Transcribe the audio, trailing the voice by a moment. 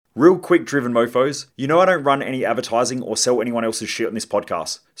Real quick, driven mofos, you know I don't run any advertising or sell anyone else's shit on this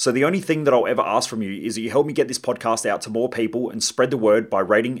podcast. So the only thing that I'll ever ask from you is that you help me get this podcast out to more people and spread the word by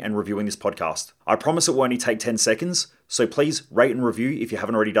rating and reviewing this podcast. I promise it will only take 10 seconds, so please rate and review if you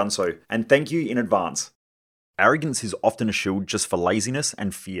haven't already done so. And thank you in advance. Arrogance is often a shield just for laziness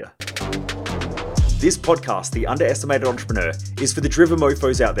and fear. This podcast, The Underestimated Entrepreneur, is for the driven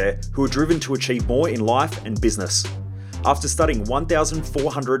mofos out there who are driven to achieve more in life and business. After studying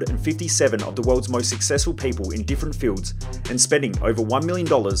 1,457 of the world's most successful people in different fields and spending over $1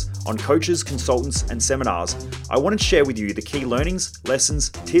 million on coaches, consultants, and seminars, I wanted to share with you the key learnings, lessons,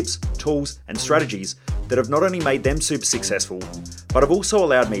 tips, tools, and strategies that have not only made them super successful, but have also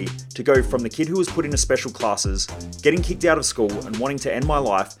allowed me to go from the kid who was put into special classes, getting kicked out of school and wanting to end my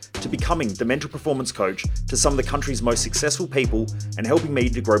life, to becoming the mental performance coach to some of the country's most successful people and helping me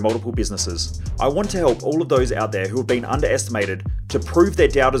to grow multiple businesses. I want to help all of those out there who have been underestimated to prove their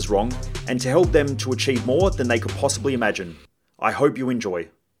doubters wrong and to help them to achieve more than they could possibly imagine. I hope you enjoy.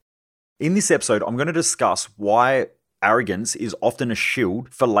 In this episode, I'm going to discuss why arrogance is often a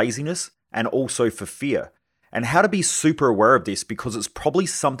shield for laziness and also for fear, and how to be super aware of this because it's probably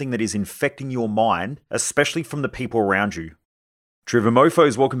something that is infecting your mind, especially from the people around you. Driven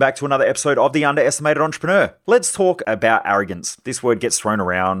mofos, welcome back to another episode of The Underestimated Entrepreneur. Let's talk about arrogance. This word gets thrown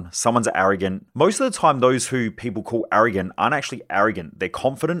around. Someone's arrogant. Most of the time, those who people call arrogant aren't actually arrogant. They're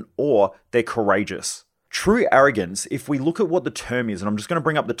confident or they're courageous. True arrogance, if we look at what the term is, and I'm just going to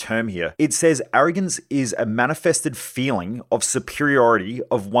bring up the term here, it says arrogance is a manifested feeling of superiority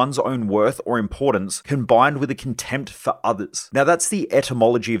of one's own worth or importance combined with a contempt for others. Now that's the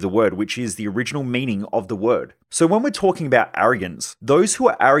etymology of the word, which is the original meaning of the word. So when we're talking about arrogance, those who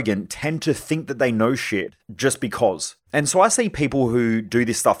are arrogant tend to think that they know shit just because. And so I see people who do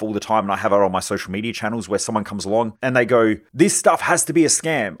this stuff all the time, and I have it on my social media channels where someone comes along and they go, this stuff has to be a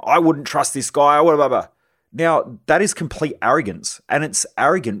scam. I wouldn't trust this guy, blah, blah, blah. Now, that is complete arrogance, and it's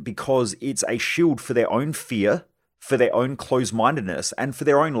arrogant because it's a shield for their own fear, for their own closed-mindedness, and for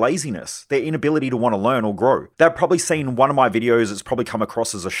their own laziness, their inability to want to learn or grow. They've probably seen one of my videos, it's probably come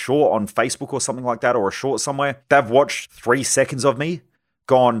across as a short on Facebook or something like that, or a short somewhere. They've watched 3 seconds of me,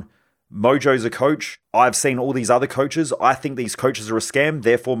 gone, Mojo's a coach. I've seen all these other coaches. I think these coaches are a scam,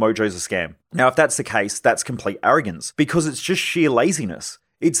 therefore Mojo's a scam. Now, if that's the case, that's complete arrogance because it's just sheer laziness.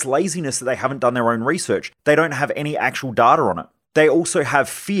 It's laziness that they haven't done their own research. They don't have any actual data on it. They also have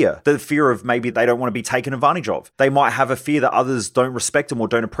fear, the fear of maybe they don't want to be taken advantage of. They might have a fear that others don't respect them or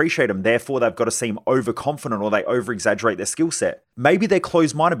don't appreciate them. Therefore, they've got to seem overconfident or they over-exaggerate their skill set. Maybe they're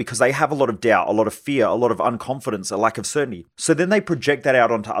closed-minded because they have a lot of doubt, a lot of fear, a lot of unconfidence, a lack of certainty. So then they project that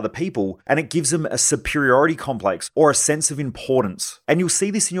out onto other people and it gives them a superiority complex or a sense of importance. And you'll see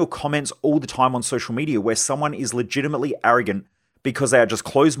this in your comments all the time on social media where someone is legitimately arrogant because they are just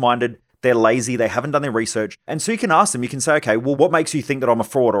closed-minded, they're lazy, they haven't done their research. And so you can ask them, you can say, okay, well, what makes you think that I'm a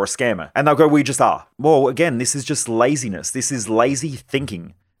fraud or a scammer? And they'll go, we just are. Well, again, this is just laziness. This is lazy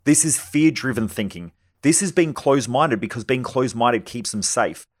thinking. This is fear-driven thinking. This is being closed-minded because being closed-minded keeps them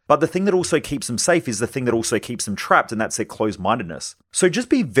safe. But the thing that also keeps them safe is the thing that also keeps them trapped, and that's their closed-mindedness. So just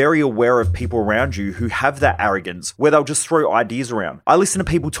be very aware of people around you who have that arrogance, where they'll just throw ideas around. I listen to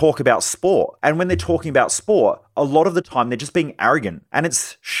people talk about sport, and when they're talking about sport, a lot of the time they're just being arrogant, and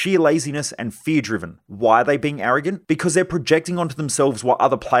it's sheer laziness and fear-driven. Why are they being arrogant? Because they're projecting onto themselves what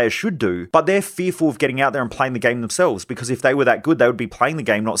other players should do, but they're fearful of getting out there and playing the game themselves, because if they were that good, they would be playing the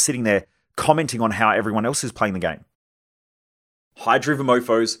game, not sitting there commenting on how everyone else is playing the game. Hi Driven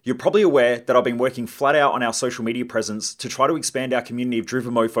Mofos, you're probably aware that I've been working flat out on our social media presence to try to expand our community of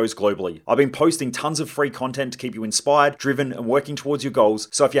Driven Mofos globally. I've been posting tons of free content to keep you inspired, driven, and working towards your goals.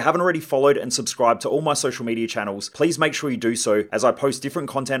 So if you haven't already followed and subscribed to all my social media channels, please make sure you do so as I post different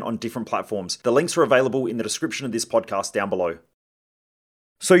content on different platforms. The links are available in the description of this podcast down below.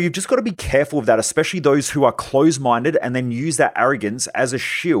 So you've just got to be careful of that, especially those who are closed-minded and then use that arrogance as a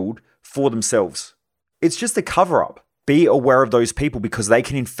shield for themselves. It's just a cover-up. Be aware of those people because they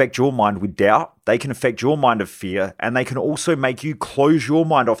can infect your mind with doubt, they can affect your mind of fear, and they can also make you close your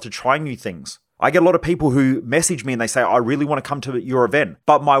mind off to trying new things. I get a lot of people who message me and they say, I really want to come to your event,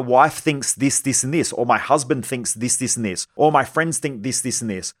 but my wife thinks this, this, and this, or my husband thinks this, this, and this, or my friends think this, this, and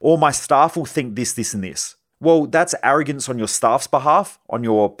this, or my staff will think this, this, and this. Well, that's arrogance on your staff's behalf, on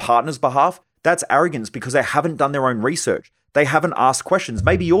your partner's behalf. That's arrogance because they haven't done their own research. They haven't asked questions.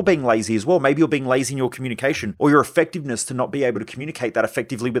 Maybe you're being lazy as well. Maybe you're being lazy in your communication or your effectiveness to not be able to communicate that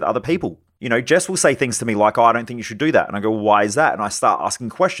effectively with other people. You know, Jess will say things to me like, oh, I don't think you should do that. And I go, well, why is that? And I start asking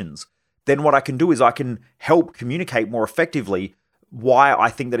questions. Then what I can do is I can help communicate more effectively why I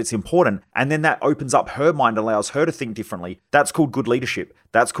think that it's important. And then that opens up her mind, allows her to think differently. That's called good leadership.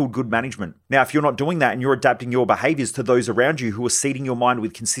 That's called good management. Now, if you're not doing that and you're adapting your behaviors to those around you who are seeding your mind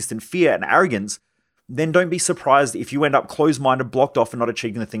with consistent fear and arrogance, then don't be surprised if you end up closed-minded, blocked off, and not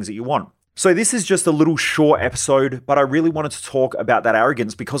achieving the things that you want. So this is just a little short episode, but I really wanted to talk about that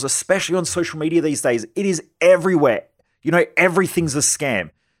arrogance because especially on social media these days, it is everywhere. Everything's a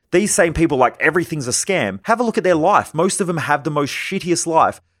scam. These same people like everything's a scam. Have a look at their life. Most of them have the most shittiest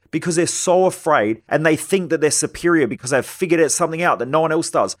life because they're so afraid and they think that they're superior because they've figured something out that no one else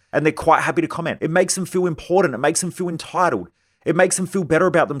does. And they're quite happy to comment. It makes them feel important. It makes them feel entitled. It makes them feel better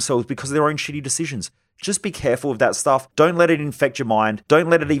about themselves because of their own shitty decisions. Just be careful of that stuff. Don't let it infect your mind. Don't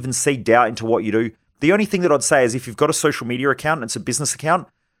let it even seed doubt into what you do. The only thing that I'd say is if you've got a social media account and it's a business account,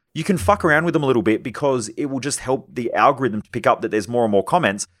 you can fuck around with them a little bit because it will just help the algorithm to pick up that there's more and more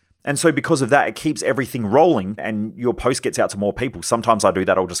comments. And so because of that, it keeps everything rolling and your post gets out to more people. Sometimes I do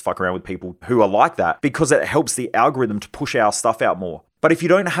that. I'll just fuck around with people who are like that because it helps the algorithm to push our stuff out more. But if you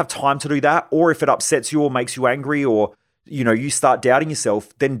don't have time to do that, or if it upsets you or makes you angry or you start doubting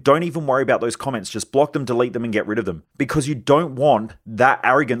yourself, then don't even worry about those comments. Just block them, delete them, and get rid of them. Because you don't want that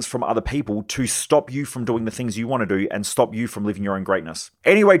arrogance from other people to stop you from doing the things you want to do and stop you from living your own greatness.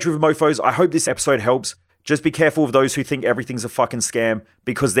 Anyway, Driven Mofos, I hope this episode helps. Just be careful of those who think everything's a fucking scam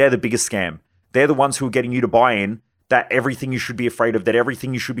because they're the biggest scam. They're the ones who are getting you to buy in that everything you should be afraid of, that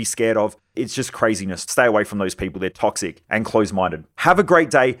everything you should be scared of. It's just craziness. Stay away from those people. They're toxic and closed-minded. Have a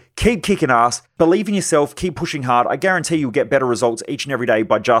great day. Keep kicking ass. Believe in yourself. Keep pushing hard. I guarantee you'll get better results each and every day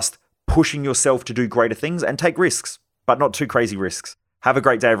by just pushing yourself to do greater things and take risks, but not too crazy risks. Have a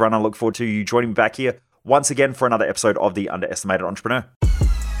great day, everyone. I look forward to you joining me back here once again for another episode of The Underestimated Entrepreneur.